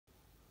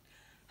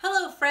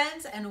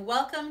friends, and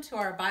welcome to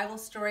our Bible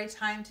story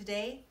time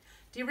today.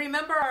 Do you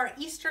remember our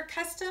Easter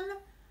custom?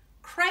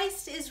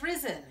 Christ is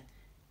risen.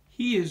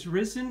 He is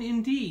risen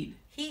indeed.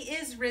 He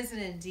is risen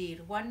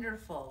indeed.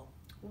 Wonderful.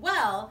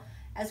 Well,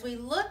 as we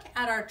look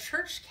at our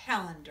church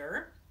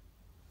calendar,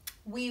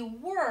 we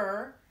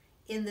were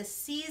in the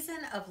season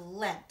of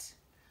Lent,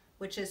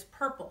 which is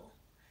purple.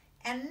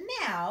 And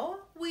now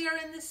we are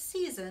in the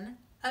season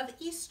of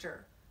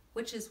Easter,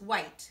 which is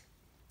white.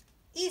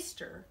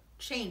 Easter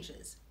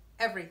changes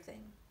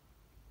everything.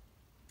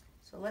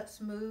 So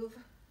let's move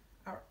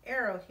our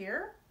arrow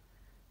here.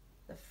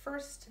 The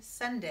first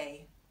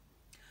Sunday.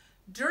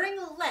 During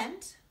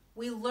Lent,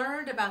 we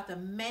learned about the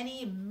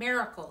many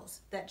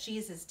miracles that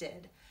Jesus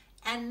did.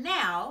 And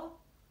now,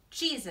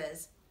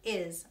 Jesus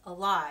is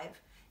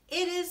alive.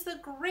 It is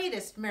the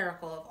greatest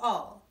miracle of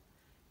all.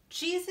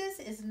 Jesus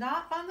is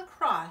not on the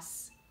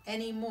cross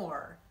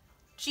anymore.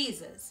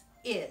 Jesus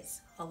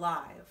is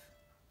alive.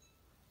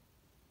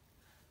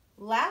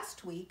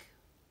 Last week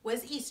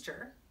was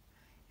Easter,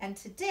 and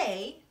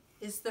today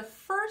is the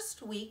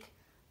first week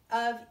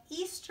of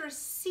Easter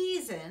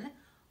season,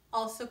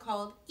 also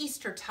called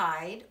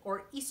Eastertide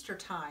or Easter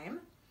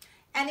time.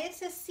 And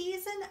it's a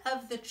season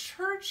of the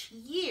church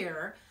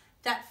year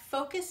that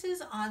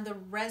focuses on the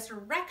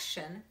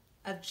resurrection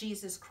of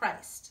Jesus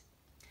Christ.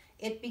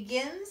 It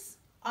begins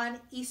on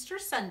Easter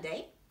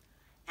Sunday,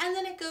 and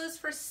then it goes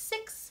for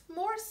 6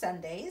 more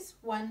Sundays,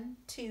 1,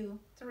 2,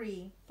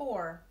 3,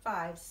 4,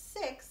 5,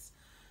 6,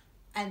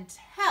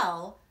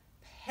 until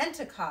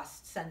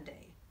Pentecost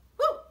Sunday.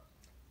 Woo!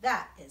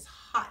 That is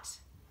hot.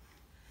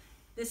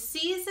 The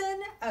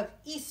season of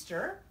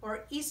Easter,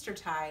 or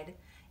Eastertide,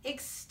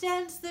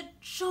 extends the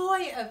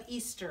joy of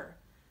Easter.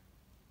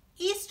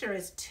 Easter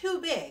is too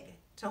big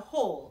to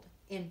hold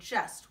in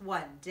just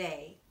one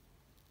day.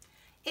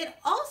 It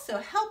also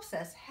helps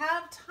us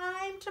have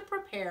time to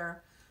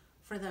prepare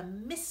for the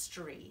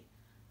mystery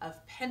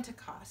of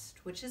Pentecost,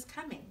 which is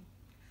coming.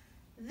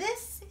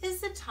 This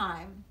is the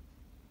time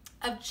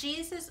of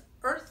Jesus'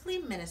 earthly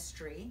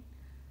ministry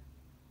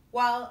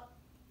while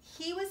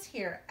he was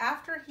here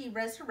after he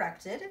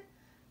resurrected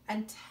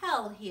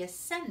until he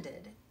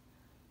ascended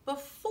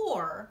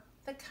before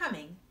the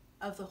coming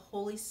of the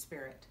Holy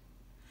Spirit.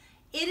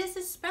 It is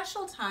a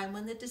special time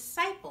when the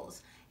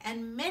disciples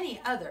and many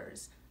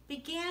others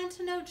began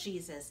to know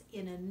Jesus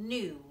in a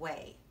new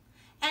way.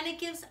 And it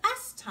gives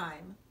us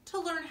time to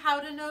learn how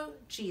to know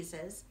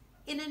Jesus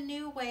in a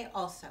new way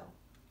also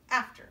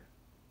after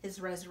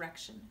his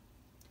resurrection.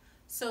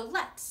 So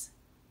let's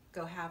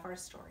go have our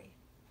story.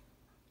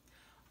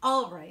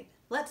 All right,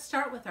 let's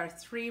start with our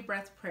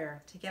 3-breath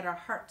prayer to get our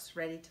hearts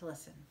ready to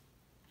listen.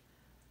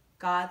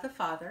 God the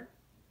Father,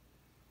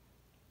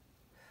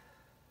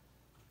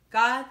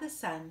 God the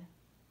Son,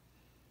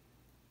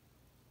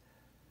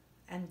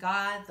 and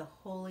God the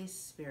Holy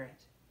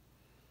Spirit.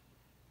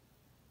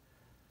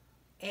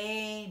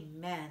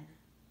 Amen.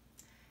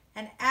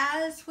 And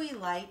as we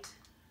light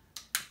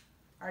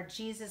our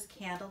Jesus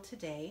candle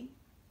today,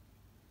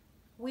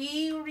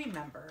 we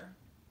remember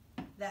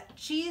that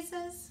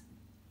Jesus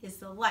is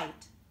the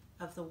light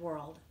of the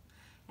world.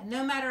 And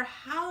no matter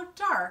how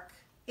dark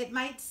it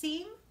might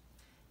seem,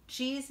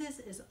 Jesus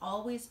is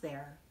always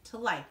there to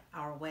light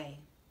our way.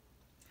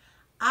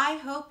 I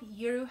hope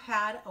you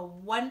had a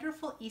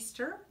wonderful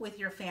Easter with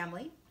your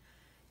family.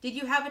 Did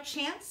you have a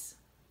chance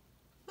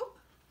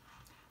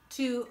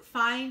to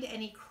find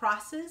any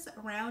crosses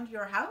around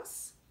your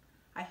house?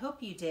 I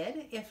hope you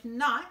did. If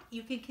not,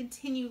 you can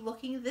continue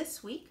looking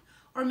this week,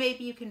 or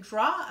maybe you can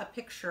draw a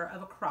picture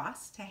of a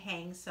cross to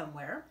hang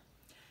somewhere.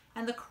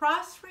 And the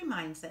cross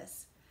reminds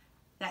us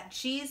that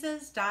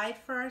Jesus died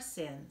for our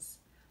sins,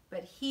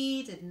 but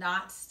he did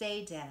not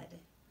stay dead.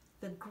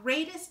 The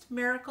greatest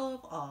miracle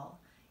of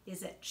all is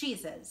that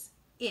Jesus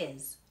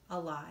is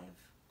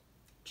alive.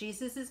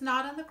 Jesus is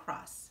not on the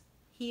cross.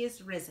 He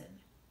is risen.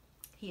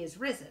 He is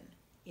risen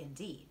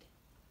indeed.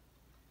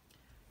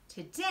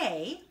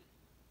 Today,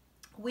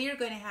 we are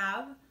going to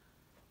have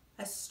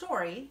a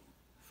story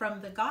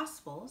from the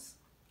Gospels,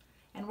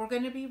 and we're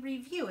going to be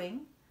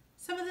reviewing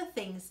some of the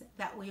things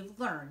that we've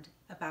learned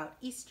about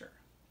Easter.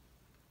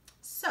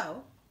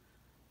 So,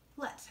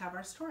 let's have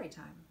our story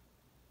time.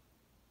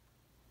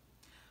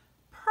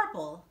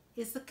 Purple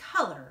is the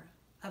color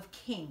of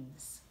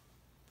kings.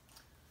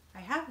 I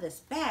have this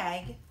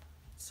bag,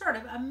 sort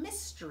of a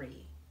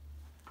mystery.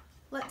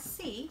 Let's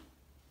see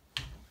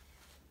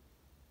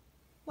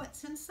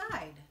what's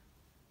inside.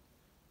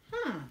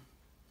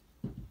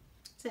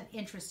 It's an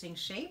interesting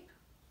shape.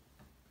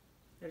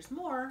 There's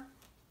more.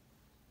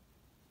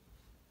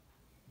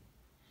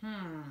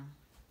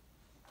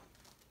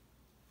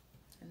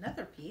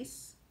 Another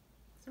piece.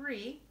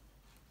 3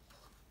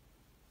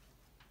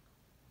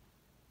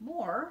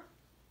 more.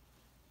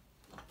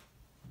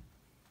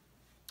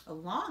 A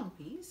long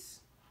piece.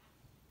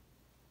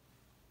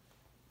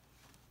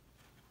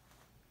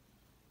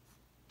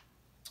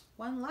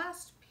 One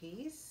last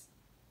piece.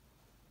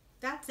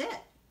 That's it.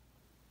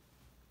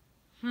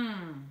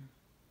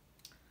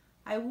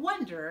 I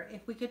wonder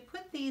if we could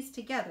put these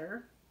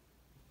together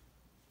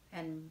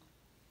and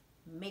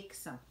make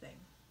something.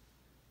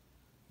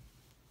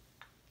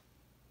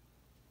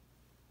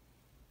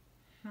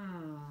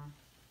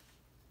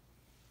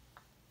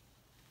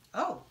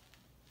 Oh,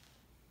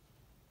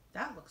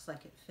 that looks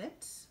like it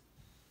fits.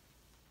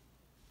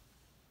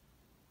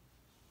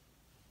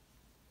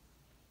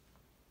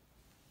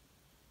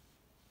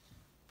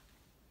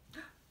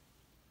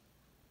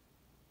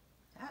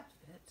 That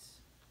fits.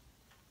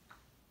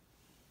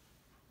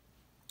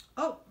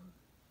 Oh,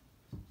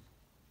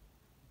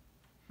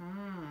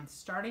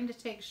 starting to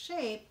take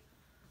shape.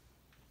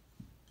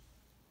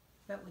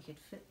 Bet we could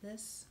fit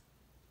this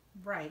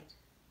right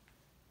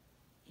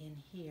in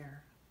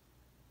here.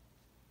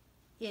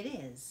 It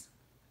is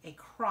a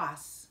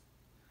cross.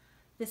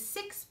 The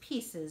 6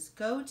 pieces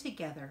go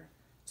together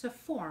to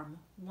form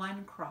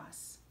one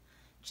cross,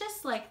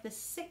 just like the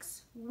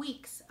 6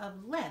 weeks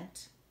of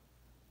Lent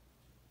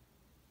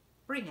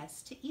bring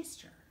us to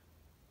Easter.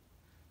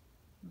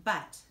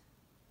 But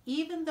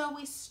even though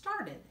we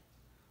started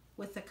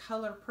with the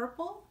color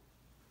purple,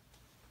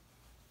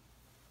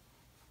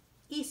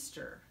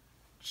 Easter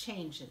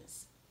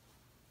changes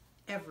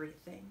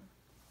everything.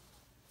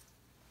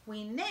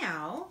 We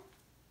now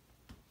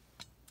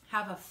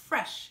have a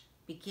fresh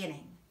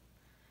beginning.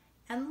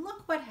 And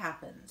look what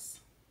happens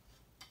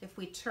if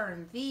we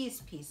turn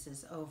these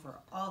pieces over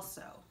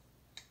also.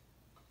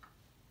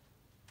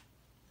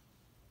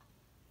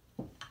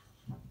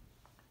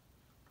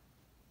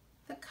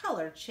 The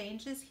color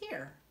changes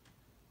here.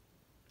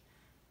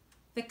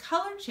 The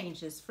color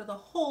changes for the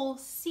whole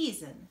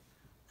season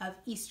of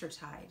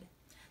Eastertide.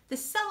 The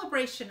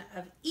celebration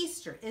of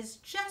Easter is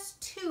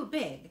just too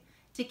big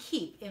to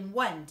keep in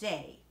one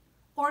day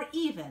or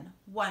even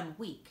 1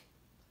 week.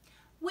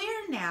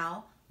 We're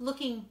now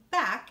looking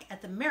back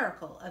at the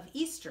miracle of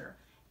Easter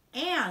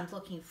and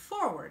looking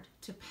forward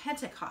to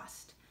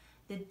Pentecost,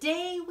 the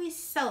day we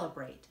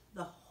celebrate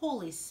the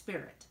Holy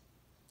Spirit.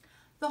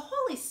 The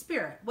Holy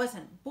Spirit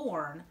wasn't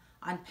born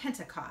on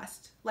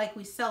Pentecost like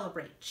we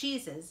celebrate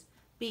Jesus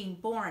being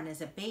born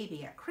as a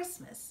baby at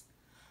Christmas.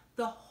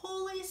 The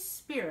Holy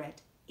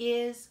Spirit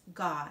is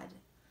God.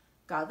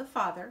 God the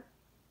Father,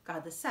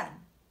 God the Son,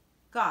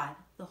 God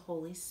the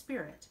Holy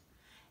Spirit.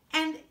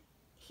 And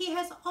He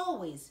has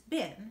always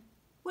been,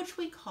 which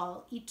we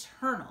call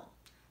eternal.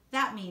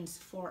 That means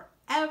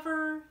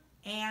forever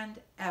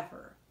and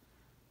ever.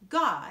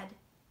 God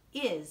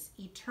is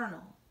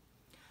eternal.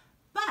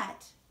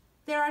 But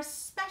there are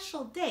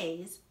special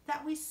days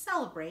that we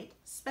celebrate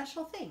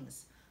special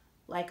things.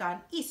 Like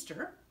on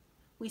Easter,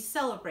 we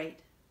celebrate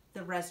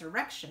the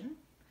resurrection.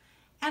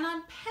 And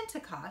on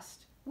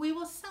Pentecost, we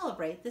will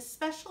celebrate the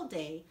special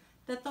day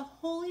that the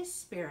Holy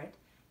Spirit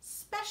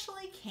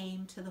specially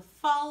came to the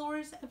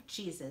followers of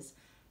Jesus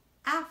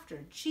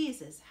after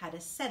Jesus had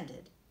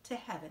ascended to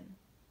heaven.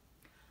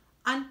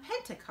 On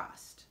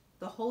Pentecost,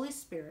 the Holy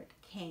Spirit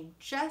came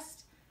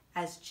just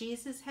as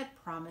Jesus had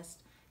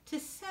promised to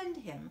send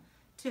him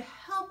to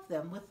help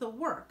them with the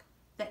work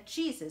that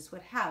Jesus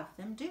would have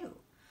them do.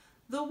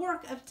 The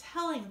work of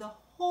telling the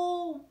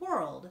whole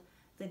world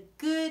the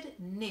good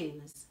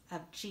news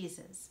of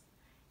Jesus,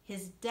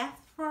 his death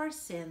for our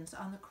sins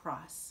on the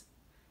cross,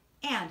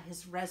 and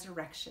his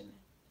resurrection,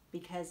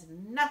 because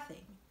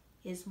nothing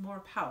is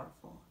more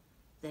powerful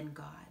than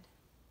God.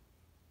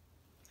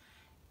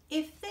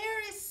 If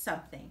there is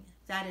something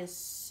that is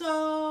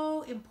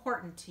so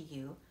important to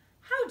you,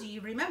 how do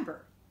you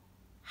remember?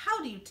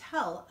 How do you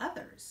tell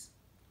others?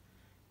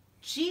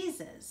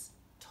 Jesus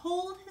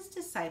told his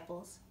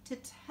disciples to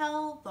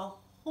tell the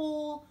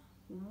whole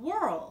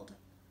world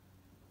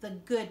the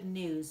good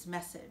news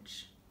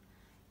message.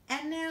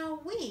 And now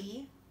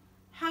we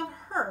have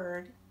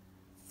heard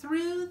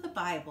through the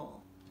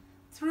Bible,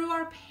 through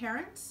our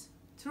parents,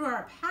 through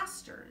our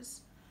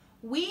pastors,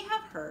 we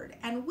have heard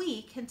and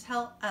we can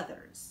tell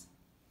others.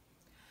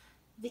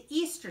 The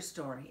Easter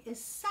story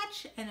is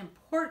such an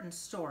important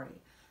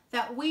story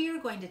that we are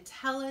going to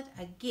tell it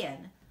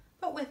again,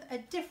 but with a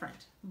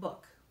different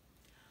book.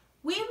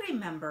 We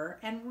remember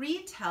and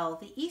retell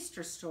the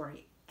Easter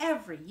story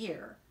every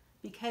year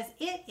because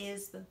it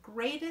is the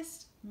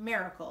greatest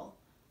miracle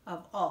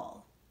of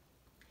all.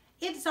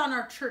 It's on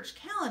our church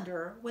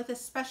calendar with a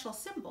special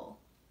symbol,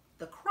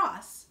 the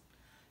cross,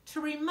 to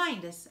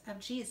remind us of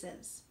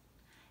Jesus.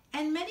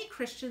 And many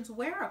Christians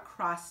wear a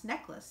cross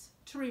necklace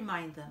to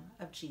remind them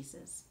of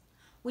Jesus.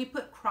 We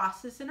put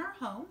crosses in our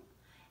home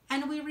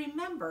and we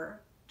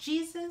remember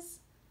Jesus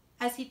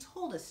as he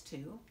told us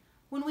to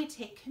when we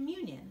take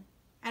communion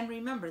and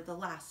remember the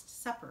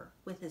Last Supper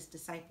with his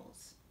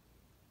disciples.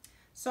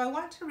 So I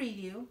want to read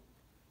you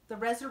the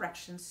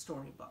Resurrection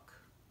Storybook.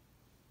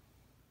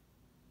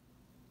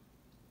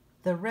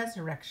 The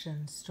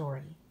Resurrection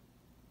Story.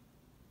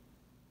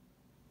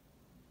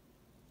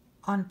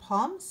 On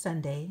Palm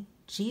Sunday,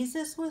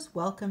 Jesus was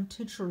welcomed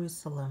to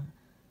Jerusalem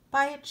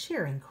by a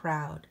cheering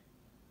crowd.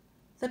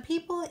 The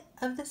people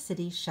of the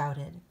city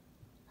shouted,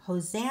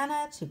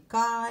 "Hosanna to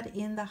God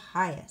in the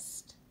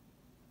highest."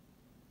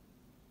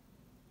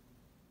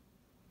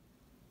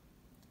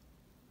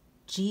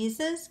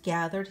 Jesus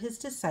gathered his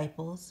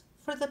disciples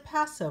for the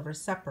Passover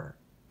supper.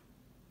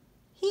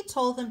 He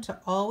told them to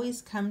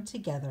always come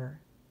together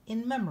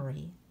in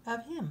memory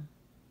of him.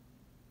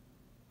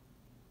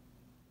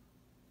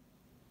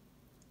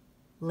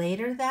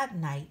 Later that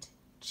night,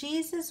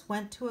 Jesus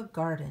went to a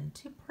garden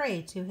to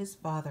pray to his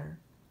Father.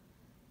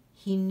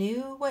 He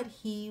knew what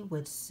he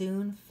would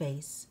soon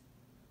face,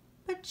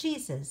 but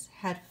Jesus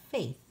had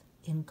faith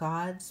in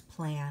God's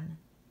plan.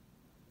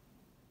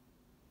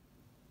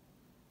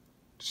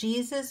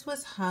 Jesus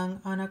was hung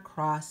on a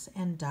cross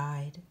and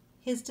died.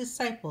 His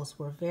disciples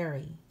were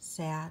very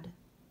sad.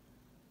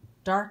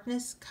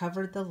 Darkness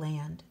covered the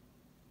land,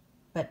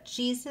 but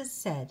Jesus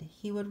said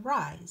he would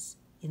rise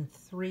in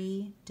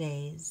 3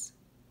 days.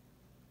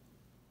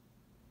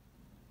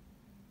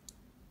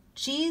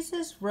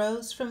 Jesus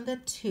rose from the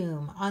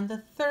tomb on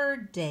the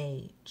 3rd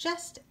day,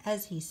 just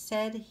as he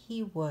said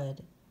he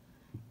would.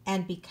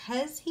 And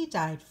because he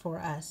died for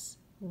us,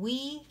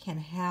 we can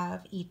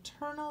have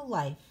eternal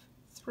life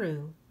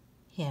through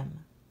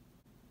him.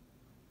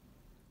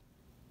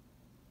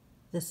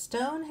 The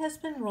stone has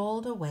been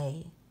rolled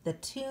away, the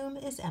tomb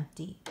is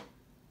empty,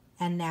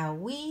 and now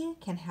we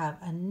can have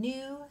a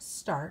new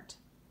start,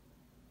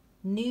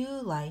 new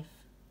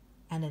life,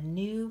 and a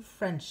new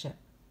friendship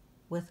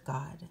with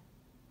God.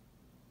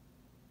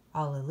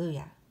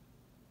 Alleluia.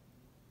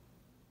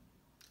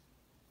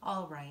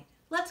 All right,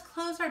 let's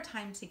close our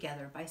time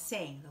together by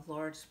saying the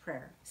Lord's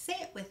Prayer. Say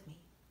it with me.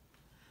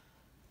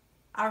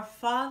 Our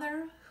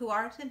Father, who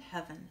art in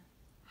heaven,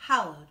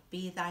 hallowed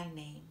be thy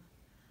name.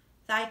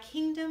 Thy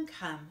kingdom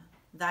come,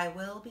 thy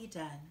will be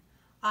done,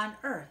 on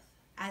earth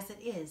as it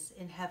is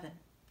in heaven.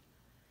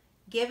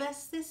 Give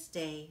us this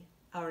day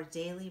our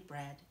daily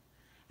bread,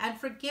 and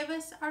forgive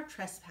us our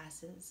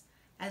trespasses,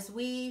 as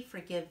we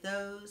forgive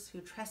those who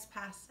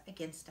trespass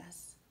against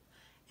us.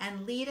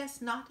 And lead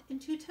us not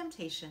into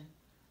temptation,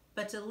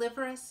 but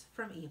deliver us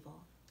from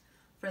evil.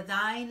 For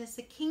thine is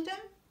the kingdom,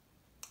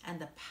 and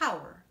the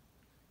power,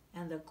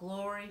 and the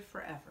glory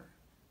forever.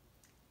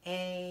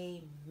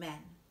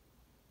 Amen.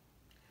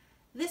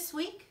 This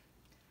week,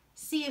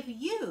 see if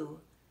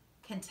you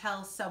can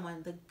tell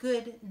someone the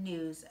good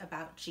news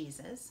about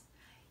Jesus.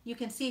 You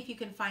can see if you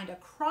can find a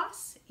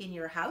cross in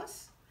your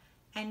house,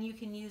 and you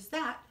can use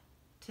that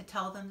to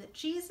tell them that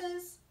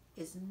Jesus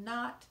is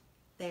not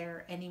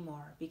there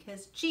anymore,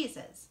 because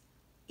Jesus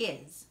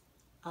is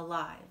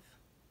alive.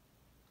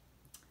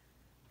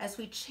 As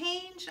we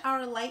change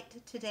our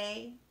light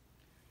today,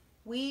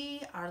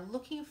 we are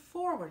looking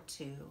forward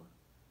to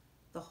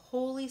the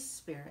Holy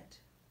Spirit,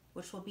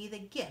 which will be the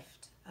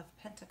gift of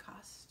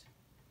Pentecost.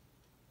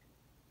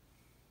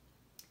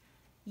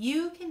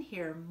 You can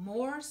hear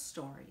more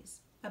stories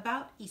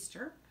about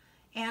Easter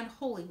and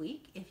Holy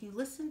Week if you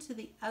listen to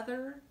the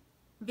other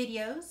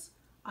videos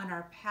on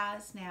our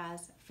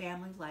PazNaz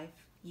Family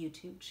Life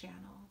YouTube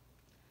channel.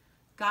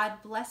 God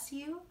bless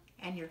you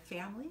and your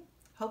family.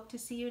 Hope to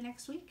see you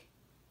next week.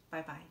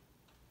 Bye-bye.